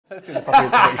Let's do the proper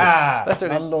introduction. Let's do it.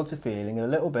 Landlords are feeling a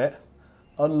little bit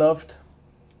unloved,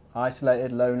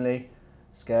 isolated, lonely,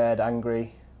 scared,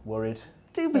 angry, worried.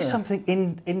 Do me something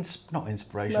not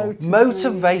inspirational,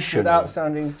 Motivational. motivational. Without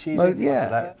sounding cheesy.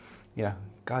 Yeah.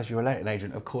 Guys, you're a letting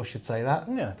agent, of course you'd say that.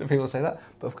 Yeah. Do people say that?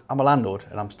 But I'm a landlord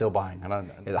and I'm still buying.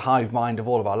 And the hive mind of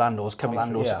all of our landlords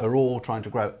are all trying to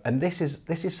grow. And this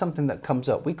is something that comes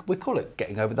up. We call it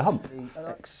getting over the hump.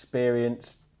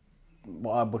 Experienced,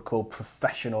 what I would call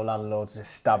professional landlords,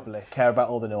 established, care about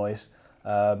all the noise.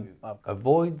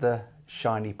 Avoid the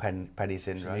shiny penny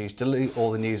syndrome. Delete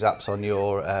all the news apps on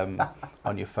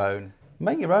your phone.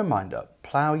 Make your own mind up.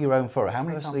 Plough your own furrow. How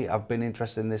many times I've been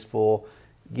interested in this for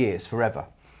years, forever.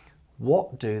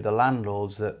 What do the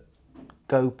landlords that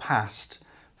go past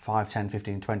 5, 10,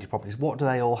 15, 20 properties, what do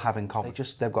they all have in common?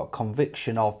 They've got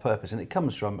conviction of purpose, and it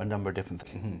comes from a number of different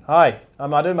things. Hi,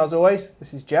 I'm Adam, as always.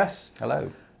 This is Jess.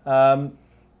 Hello.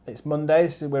 It's Monday,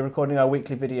 we're recording our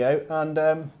weekly video, and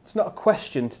it's not a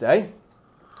question today.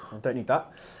 I don't need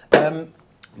that.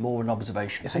 More an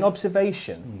observation. It's an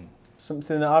observation.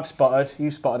 Something that I've spotted,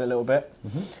 you spotted a little bit.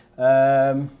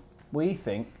 We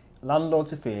think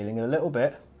landlords are feeling a little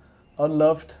bit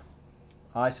unloved,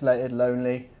 isolated,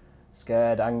 lonely,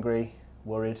 scared, angry,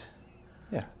 worried.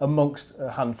 Yeah. Amongst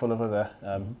a handful of other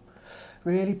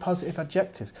really positive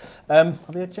adjectives. Are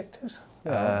they adjectives?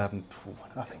 I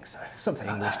think so. Something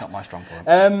English, like that. not my strong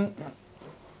point.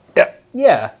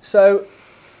 Yeah. So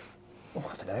I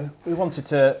don't know. We wanted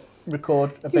to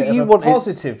record a bit of a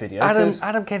positive video.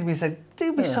 Adam came to me and said,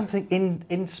 "Do me something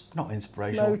not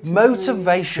inspirational,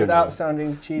 motivational, without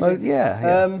sounding cheesy."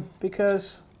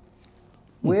 Because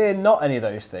we're not any of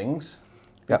those things.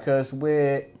 Because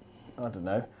we're, I don't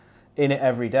know, in it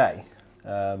every day.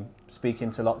 Speaking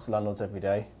to lots of landlords every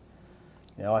day.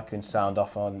 You know, I can sound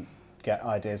off get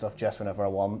ideas off Jess whenever I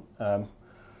want. A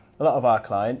lot of our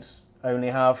clients only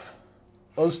have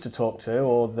us to talk to,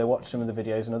 or they watch some of the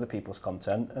videos and other people's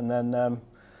content, and then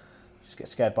just get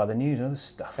scared by the news and other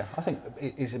stuff. Yeah, I think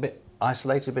it's a bit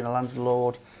isolated being a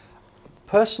landlord.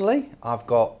 Personally, I've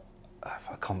got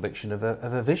a conviction of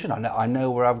a vision. I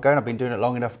know where I'm going. I've been doing it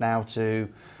long enough now to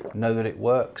know that it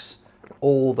works.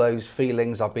 All those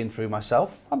feelings I've been through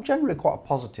myself. I'm generally quite a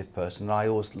positive person, and I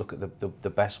always look at the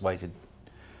best way to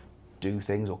do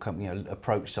things or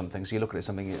approach something. So you look at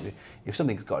something, if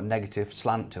something's got a negative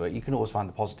slant to it, you can always find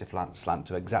the positive slant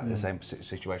to exactly the same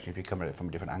situation if you come at it from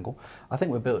a different angle. I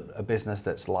think we've built a business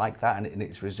that's like that, and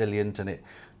it's resilient, and it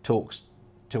talks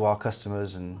to our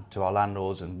customers and to our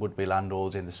landlords and would-be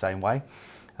landlords in the same way.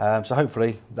 So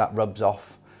hopefully that rubs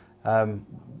off.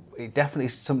 It definitely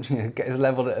something gets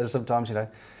leveled as sometimes,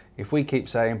 if we keep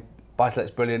saying buy-to-let's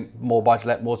brilliant, more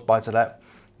buy-to-let, more buy-to-let,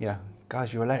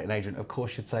 guys, you're a letting agent, of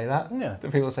course you'd say that. Yeah. Do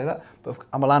people say that? But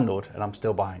I'm a landlord and I'm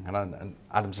still buying, and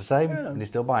Adam's the same, and he's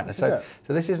still buying. So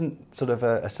this isn't sort of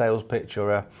a sales pitch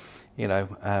or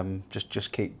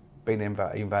just keep being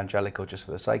evangelical just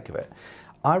for the sake of it.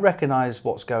 I recognise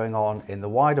what's going on in the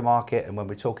wider market, and when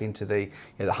we're talking to the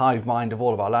hive mind of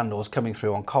all of our landlords coming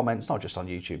through on comments, not just on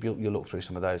YouTube, you'll look through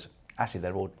some of those. Actually,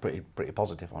 they're all pretty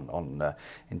positive on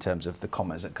in terms of the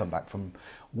comments that come back from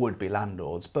would-be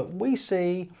landlords. But we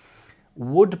see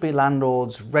would-be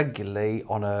landlords regularly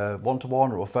on a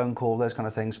one-to-one or a phone call, those kind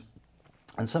of things.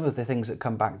 And some of the things that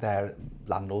come back there,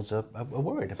 landlords are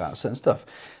worried about certain stuff.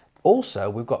 Also,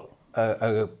 we've got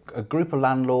a group of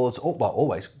landlords,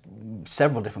 always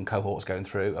several different cohorts going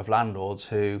through of landlords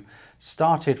who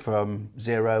started from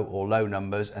 0 or low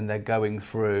numbers, and they're going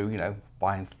through,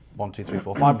 buying 1, 2, 3,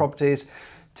 4, 5 properties,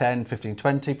 10, 15,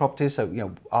 20 properties.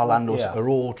 So, our landlords are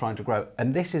all trying to grow.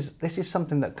 And this is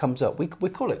something that comes up. We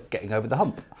call it getting over the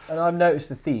hump. And I've noticed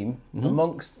the theme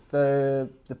amongst the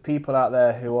people out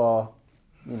there who are,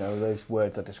 those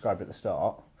words I described at the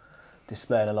start,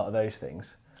 displaying a lot of those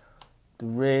things. The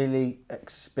really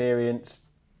experienced,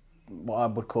 what I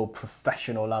would call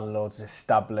professional landlords,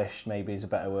 established maybe is a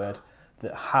better word,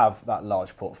 that have that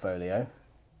large portfolio.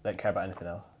 They don't care about anything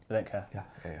else. They don't care.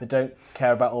 They don't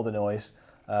care about all the noise.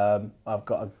 I've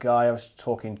got a guy I was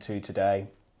talking to today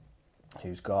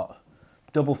who's got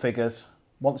double figures,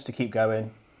 wants to keep going,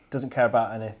 doesn't care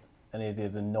about any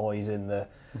of the noise in the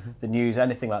news,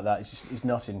 anything like that. He's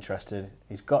not interested.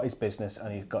 He's got his business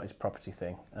and he's got his property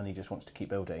thing, and he just wants to keep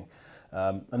building.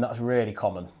 And that's really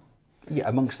common. Yeah,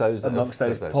 amongst those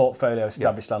portfolio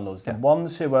established landlords. The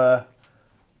ones who are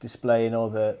displaying all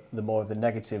the more of the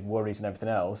negative worries and everything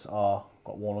else are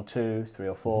got 1 or 2, 3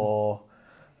 or 4.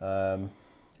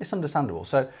 It's understandable.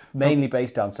 So mainly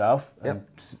based down south, and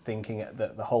thinking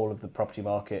that the whole of the property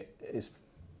market is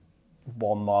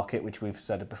one market, which we've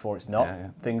said before it's not.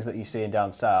 Things that you see in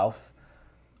down south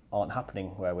aren't happening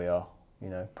where we are. You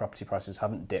know, property prices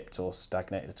haven't dipped or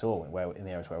stagnated at all in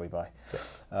the areas where we buy.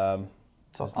 So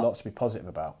there's lots to be positive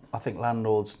about. I think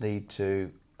landlords need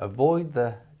to avoid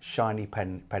the shiny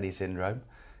penny syndrome.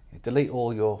 Delete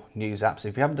all your news apps.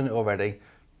 If you haven't done it already,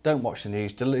 don't watch the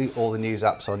news. Delete all the news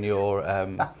apps on your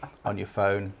on your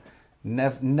phone.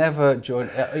 Never join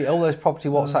all those property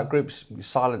WhatsApp groups.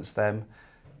 Silence them.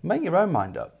 Make your own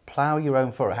mind up. Plough your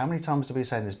own furrow. How many times do we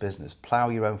say in this business? Plough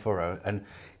your own furrow and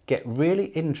get really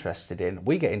interested in.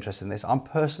 We get interested in this.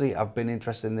 I've been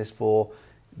interested in this for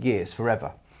years,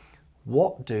 forever.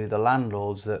 What do the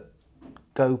landlords that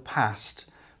go past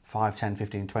 5, 10,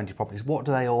 15, 20 properties, what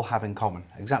do they all have in common?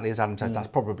 Exactly as Adam says, that's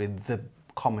probably the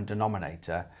common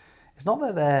denominator. It's not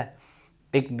that they're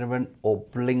ignorant or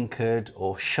blinkered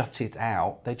or shut it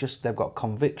out. They've got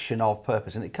conviction of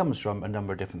purpose, and it comes from a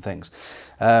number of different things.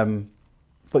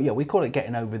 But yeah, we call it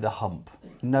getting over the hump.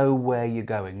 Know where you're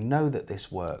going. Know that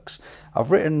this works.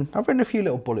 I've written a few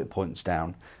little bullet points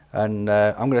down, and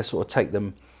I'm going to sort of take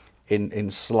them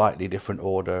in slightly different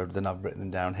order than I've written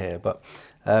them down here. But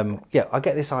yeah, I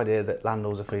get this idea that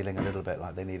landlords are feeling a little bit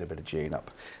like they need a bit of tune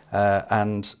up,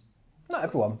 and not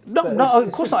everyone. No,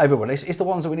 of course not everyone. It's the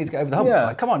ones that we need to get over the hump. Yeah,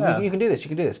 like, come on, you can do this. You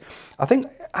can do this. I think.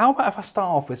 How about if I start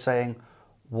off with saying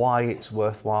why it's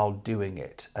worthwhile doing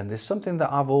it? And there's something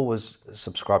that I've always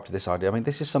subscribed to this idea. I mean,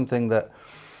 this is something that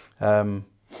I've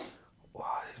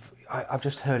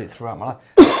just heard it throughout my life.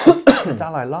 The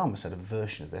Dalai Lama said a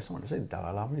version of this. I want to say the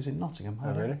Dalai Lama. He was in Nottingham.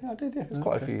 Oh, really? Yeah, I did. Yeah, it was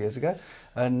quite a few years ago.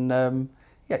 And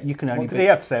yeah, you can only. What did he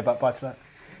have to say about buy-to-let?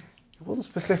 It wasn't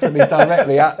specifically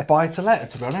directly at buy-to-let,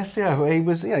 to be honest. Yeah, he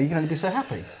was. You can only be so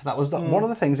happy. That was one of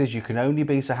the things. Is you can only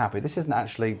be so happy. This isn't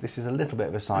actually. This is a little bit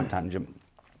of a side tangent.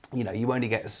 You know, you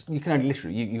can only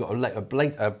literally. You got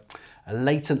a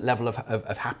latent level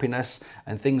of happiness,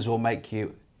 and things will make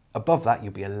you. Above that,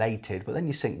 you'll be elated, but then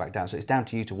you sink back down. So it's down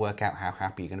to you to work out how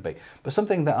happy you're going to be. But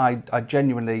something that I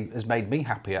genuinely has made me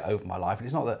happier over my life, and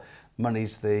it's not that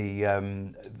money's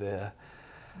the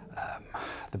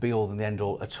be all and the end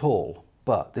all at all,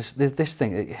 but this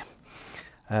thing.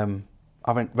 I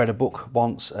read a book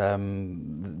once, a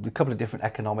couple of different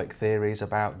economic theories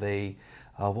about the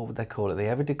what would they call it? The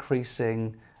ever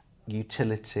decreasing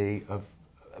utility of.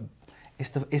 It's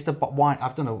the wine.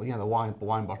 I've done the wine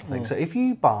bottle thing. So if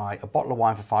you buy a bottle of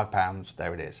wine for £5,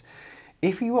 there it is.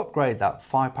 If you upgrade that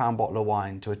 £5 bottle of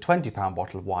wine to a £20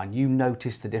 bottle of wine, you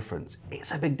notice the difference.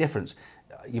 It's a big difference.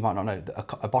 You might not know that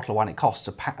a bottle of wine, it costs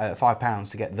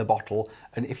 £5 to get the bottle,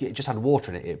 and if you just had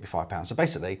water in it, it'd be £5. So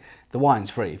basically, the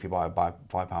wine's free if you buy a £5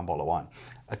 bottle of wine.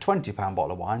 A £20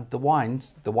 bottle of wine, the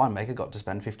winemaker got to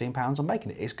spend £15 on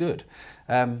making it. It's good.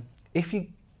 If you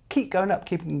keep going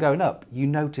up, you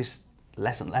notice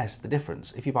less and less the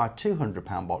difference. If you buy a £200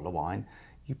 bottle of wine,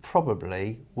 you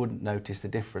probably wouldn't notice the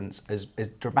difference as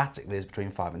dramatically as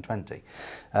between 5 and 20.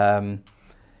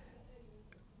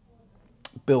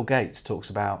 Bill Gates talks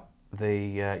about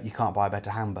you can't buy a better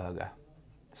hamburger.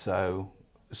 So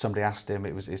somebody asked him,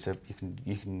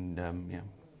 you can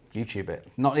YouTube it.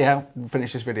 Not yet.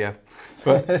 Finish this video.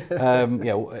 But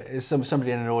yeah,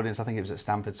 somebody in an audience, I think it was at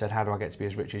Stanford, said, "How do I get to be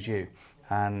as rich as you?"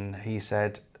 And he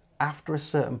said, after a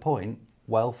certain point,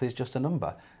 wealth is just a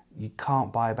number. You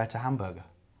can't buy a better hamburger.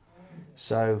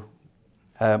 So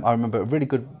I remember a really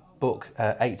good book,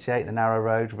 88, The Narrow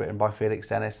Road, written by Felix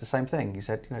Dennis, the same thing. He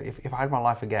said, if I had my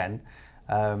life again,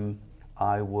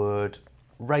 I would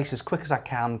race as quick as I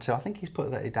can to, I think he's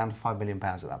put that down to £5 million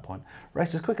at that point.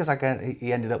 Race as quick as I can.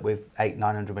 He ended up with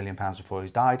 £900 million before he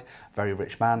died, very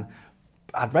rich man.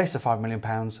 I'd race to £5 million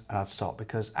and I'd stop,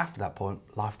 because after that point,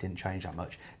 life didn't change that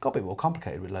much. It got a bit more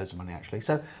complicated with loads of money, actually.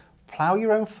 So plough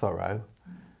your own furrow,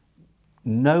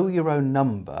 know your own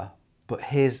number, but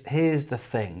here's the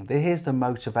thing. Here's the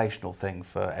motivational thing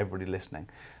for everybody listening.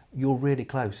 You're really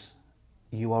close.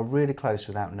 You are really close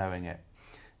without knowing it.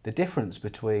 The difference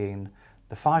between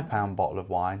the £5 bottle of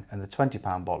wine and the £20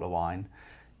 bottle of wine,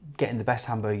 getting the best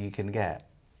hamburger you can get,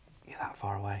 you're that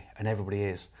far away, and everybody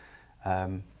is.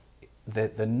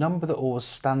 The number that always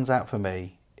stands out for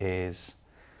me is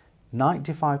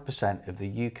 95% of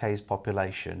the UK's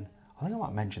population. I think I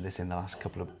might mention this within the last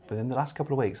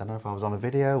couple of weeks. I don't know if I was on a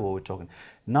video or we're talking.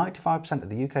 95% of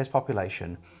the UK's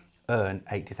population earn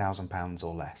 £80,000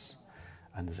 or less,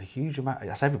 and there's a huge amount.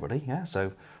 That's everybody, yeah.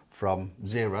 So from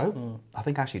zero, I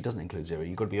think actually it doesn't include zero.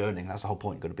 You've got to be earning. That's the whole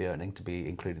point. You've got to be earning to be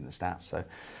included in the stats. So.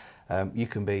 You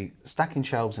can be stacking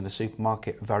shelves in a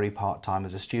supermarket very part-time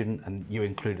as a student, and you're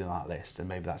included in that list, and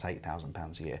maybe that's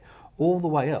 £8,000 a year, all the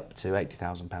way up to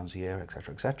 £80,000 a year,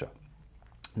 etc., etc.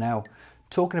 Now,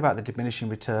 talking about the diminishing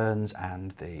returns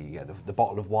and the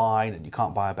bottle of wine and you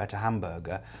can't buy a better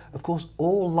hamburger, of course,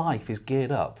 all life is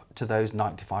geared up to those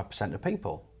 95% of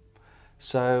people.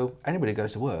 So anybody who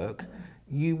goes to work,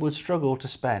 you would struggle to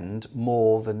spend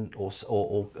more than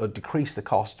or decrease the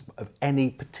cost of any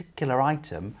particular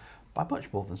item by much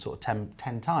more than sort of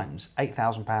 10 times.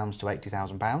 £8,000 to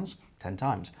 £80,000, 10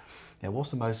 times. You know,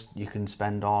 what's the most you can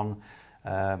spend on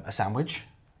a sandwich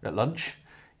at lunch?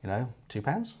 You know,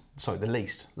 £2? Sorry, the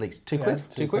least. £2 quid?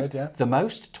 £2 quid, yeah. The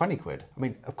most, 20 quid. I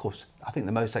mean, of course, I think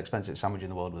the most expensive sandwich in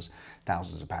the world was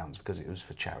thousands of pounds because it was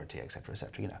for charity, etc.,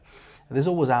 etc. You know, there's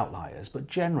always outliers, but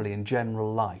generally in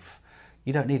general life,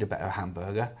 you don't need a better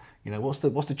hamburger. You know, what's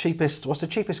the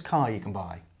cheapest car you can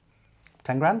buy?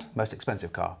 10 grand? Most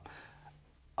expensive car.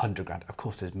 100 grand. Of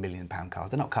course, there's £1 million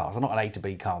cars. They're not cars. They're not an A to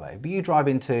B car though. But you drive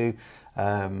into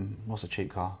what's a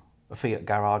cheap car? A Fiat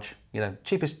garage. You know,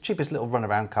 cheapest little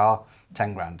runaround car,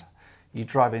 10 grand. You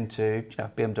drive into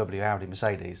BMW, Audi,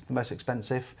 Mercedes. The most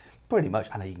expensive, pretty much.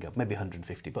 I know you can go maybe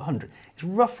 150, but 100. It's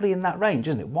roughly in that range,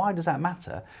 isn't it? Why does that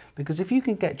matter? Because if you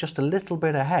can get just a little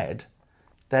bit ahead,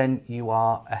 then you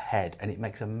are ahead, and it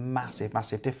makes a massive,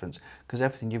 massive difference because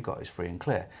everything you've got is free and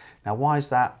clear. Now, why is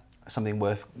that something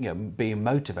worth being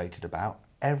motivated about?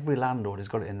 Every landlord has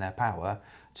got it in their power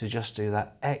to just do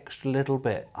that extra little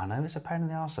bit. I know it's a pain in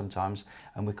the arse sometimes,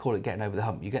 and we call it getting over the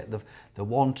hump. You get the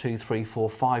 1, 2, 3, 4,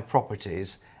 5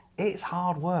 properties. It's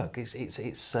hard work.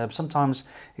 It's sometimes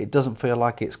it doesn't feel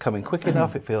like it's coming quick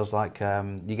enough. It feels like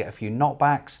you get a few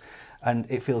knockbacks. And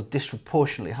it feels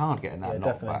disproportionately hard getting that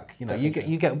knockback. You know,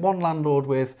 you get one landlord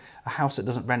with a house that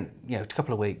doesn't rent, a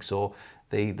couple of weeks, or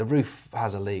the roof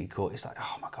has a leak, or it's like,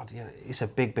 oh my God, it's a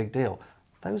big deal.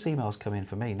 Those emails come in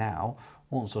for me now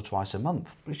once or twice a month.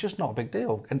 But it's just not a big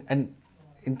deal. And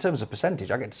in terms of percentage,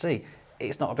 I get to see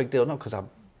it's not a big deal, not because I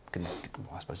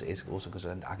suppose it is also because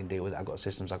I can deal with it. I've got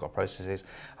systems, I've got processes,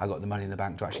 I've got the money in the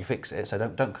bank to actually fix it. So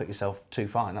don't cut yourself too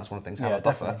fine. That's one of the things. Have a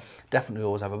buffer. Definitely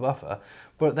always have a buffer.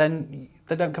 But then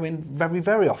they don't come in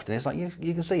very often. It's like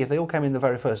you can see if they all came in the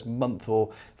very first month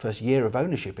or first year of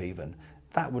ownership even,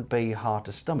 that would be hard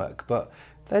to stomach. But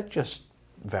they're just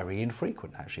very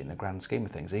infrequent actually in the grand scheme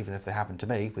of things, even if they happen to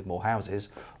me with more houses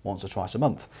once or twice a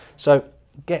month. So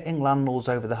getting landlords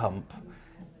over the hump,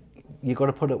 you've got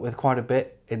to put up with quite a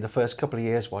bit in the first couple of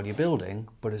years while you're building,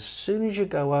 but as soon as you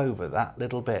go over that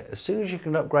little bit, as soon as you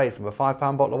can upgrade from a £5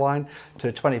 bottle of wine to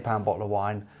a £20 bottle of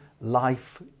wine,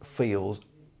 life feels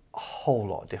a whole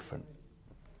lot different.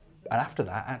 And after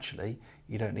that, actually,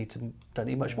 you don't need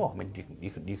much more. I mean,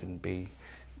 you can be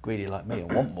greedy like me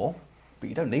and want more, but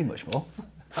you don't need much more.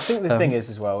 I think the thing is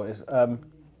as well is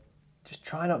just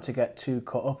try not to get too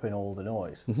caught up in all the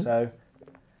noise. Mm-hmm. So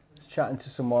chatting to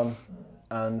someone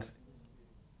and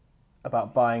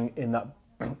about buying in that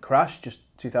crash, just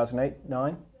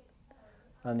 2008-9,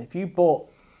 and if you bought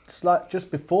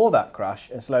just before that crash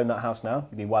and still own that house now,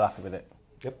 you'd be well happy with it.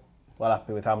 Yep. Well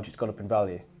happy with how much it's gone up in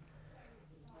value.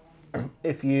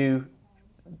 If you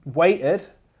waited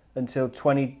until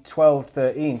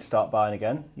 2012-13 to start buying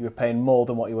again, you were paying more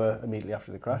than what you were immediately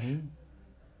after the crash. Mm-hmm.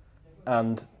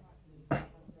 And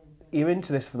you're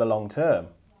into this for the long term.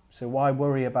 So why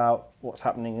worry about what's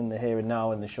happening in the here and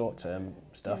now and the short term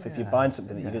stuff if you're buying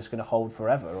something that you're just going to hold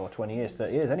forever, or 20 years,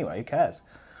 30 years anyway, who cares?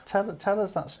 Tell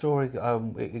us that story.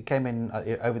 It came in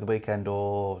over the weekend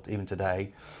or even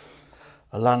today.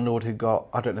 A landlord who got,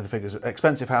 I don't know the figures,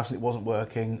 expensive house and it wasn't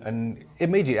working, and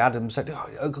immediately Adam said,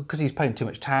 because he's paying too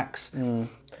much tax. Mm.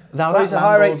 Now he's a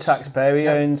high rate taxpayer. He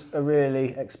owns a really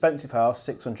expensive house,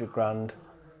 600 grand.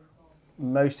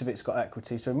 Most of it's got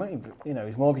equity, so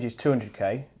his mortgage is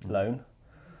 200k loan,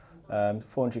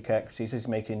 400k equity, so he's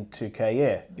making 2k a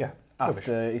year. Yeah.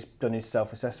 After he's done his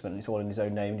self-assessment, it's all in his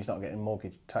own name, and he's not getting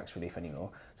mortgage tax relief anymore.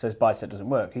 So his buy-to-let doesn't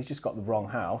work. He's just got the wrong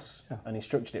house, and he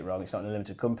structured it wrong. It's not in a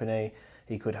limited company.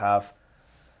 He could have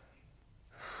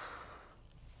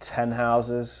 10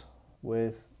 houses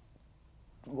with,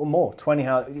 or more, 20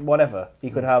 houses, whatever.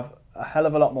 He could have a hell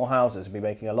of a lot more houses and be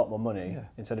making a lot more money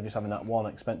instead of just having that one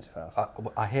expensive house.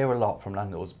 I hear a lot from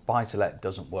landlords, buy-to-let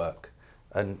doesn't work.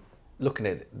 And looking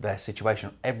at their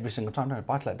situation every single time, no,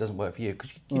 buy-to-let doesn't work for you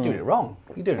because you're doing it wrong.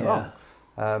 You're doing it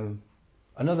wrong.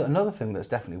 Another thing that's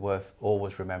definitely worth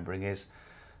always remembering is,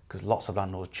 because lots of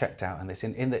landlords checked out on this,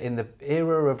 in the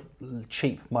era of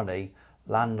cheap money,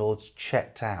 landlords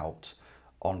checked out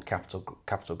on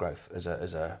capital growth as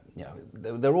a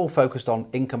they're all focused on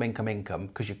income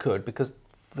because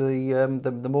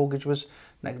the mortgage was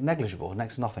negligible,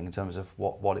 next to nothing in terms of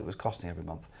what it was costing every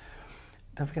month.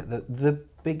 Don't forget that the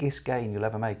biggest gain you'll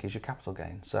ever make is your capital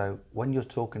gain. So when you're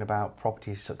talking about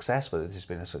property success, whether this has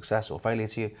been a success or failure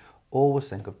to you, always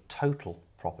think of total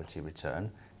property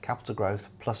return, capital growth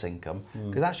plus income.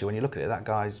 Because actually, when you look at it, that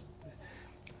guy's,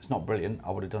 it's not brilliant.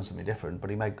 I would have done something different, but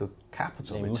he made good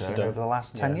capital return over the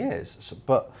last 10 years. So,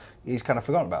 but he's kind of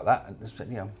forgotten about that.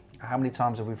 And, you know, how many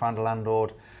times have we found a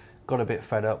landlord got a bit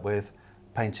fed up with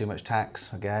paying too much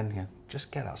tax? Again, you know,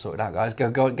 just get that sorted out, guys.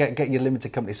 Go get your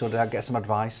limited company sorted out. Get some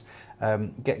advice.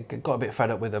 Got a bit fed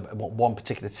up with one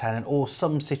particular tenant or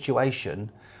some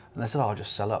situation, and they said, "Oh, I'll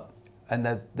just sell up." And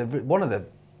one of the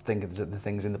things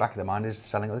in the back of their mind is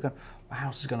selling. They're going, "My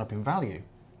house has gone up in value."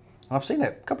 And I've seen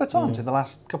it a couple of times in the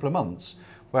last couple of months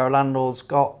where a landlord's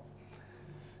got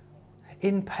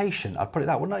impatient. I'd put it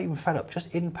that way, not even fed up,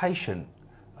 just impatient.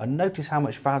 And notice how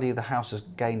much value the house has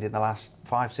gained in the last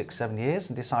 5, 6, 7 years,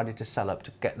 and decided to sell up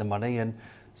to get the money. And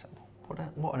so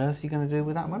what on earth are you going to do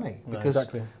with that money? Because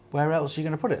where else are you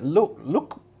going to put it?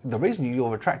 Look. The reason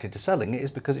you're attracted to selling it is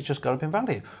because it's just gone up in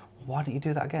value. Why don't you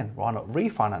do that again? Why not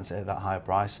refinance it at that higher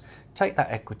price, take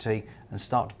that equity and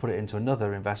start to put it into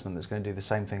another investment that's going to do the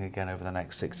same thing again over the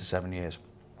next 6 to 7 years?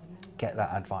 Get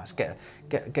that advice. Get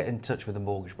in touch with a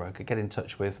mortgage broker. Get in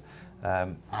touch with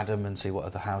Adam and see what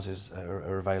other houses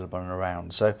are available and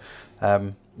around. So,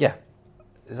 yeah,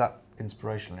 is that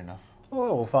inspirational enough?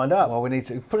 Well, we'll find out. Well, we need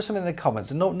to put something in the comments.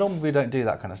 And normally we don't do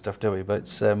that kind of stuff, do we? But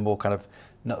it's more kind of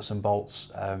nuts and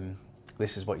bolts.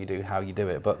 This is what you do, how you do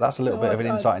it. But that's a little bit of an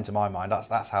insight into my mind.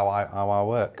 That's how I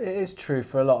work. It is true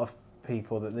for a lot of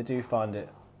people that they do find it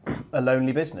a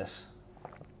lonely business.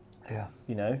 Yeah.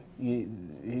 You know,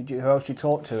 who else you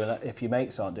talk to, and if your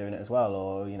mates aren't doing it as well,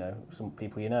 or you know, some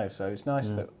people you know. So it's nice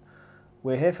that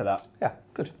we're here for that. Yeah,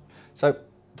 good. So,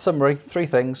 summary: 3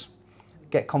 things.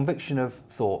 Get conviction of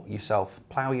thought yourself.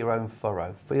 Plough your own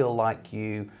furrow. Feel like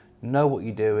you know what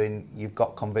you're doing. You've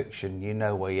got conviction. You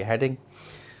know where you're heading.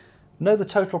 Know the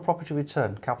total property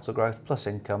return, capital growth plus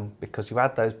income, because you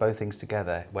add those both things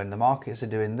together. When the markets are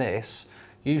doing this,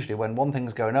 usually when one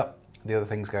thing's going up, the other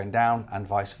thing's going down, and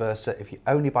vice versa. If you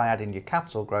only by adding your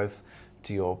capital growth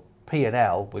to your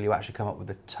P&L will you actually come up with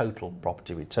the total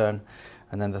property return.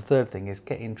 And then the third thing is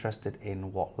get interested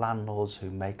in what landlords who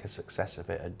make a success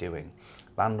of it are doing.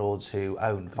 Landlords who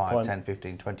own 5, 10,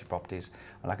 15, 20 properties,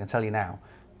 and I can tell you now,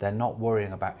 they're not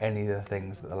worrying about any of the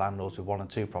things that the landlords with 1 and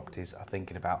 2 properties are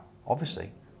thinking about.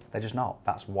 Obviously, they're just not.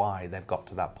 That's why they've got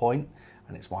to that point,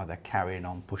 and it's why they're carrying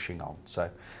on, pushing on. So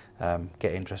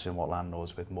get interested in what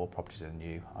landlords with more properties than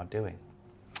you are doing.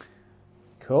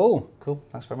 Cool. Cool.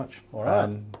 Thanks very much. All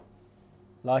right.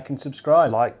 Like and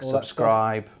subscribe. Like,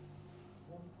 subscribe,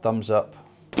 thumbs up.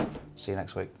 See you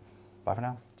next week. Bye for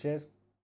now. Cheers.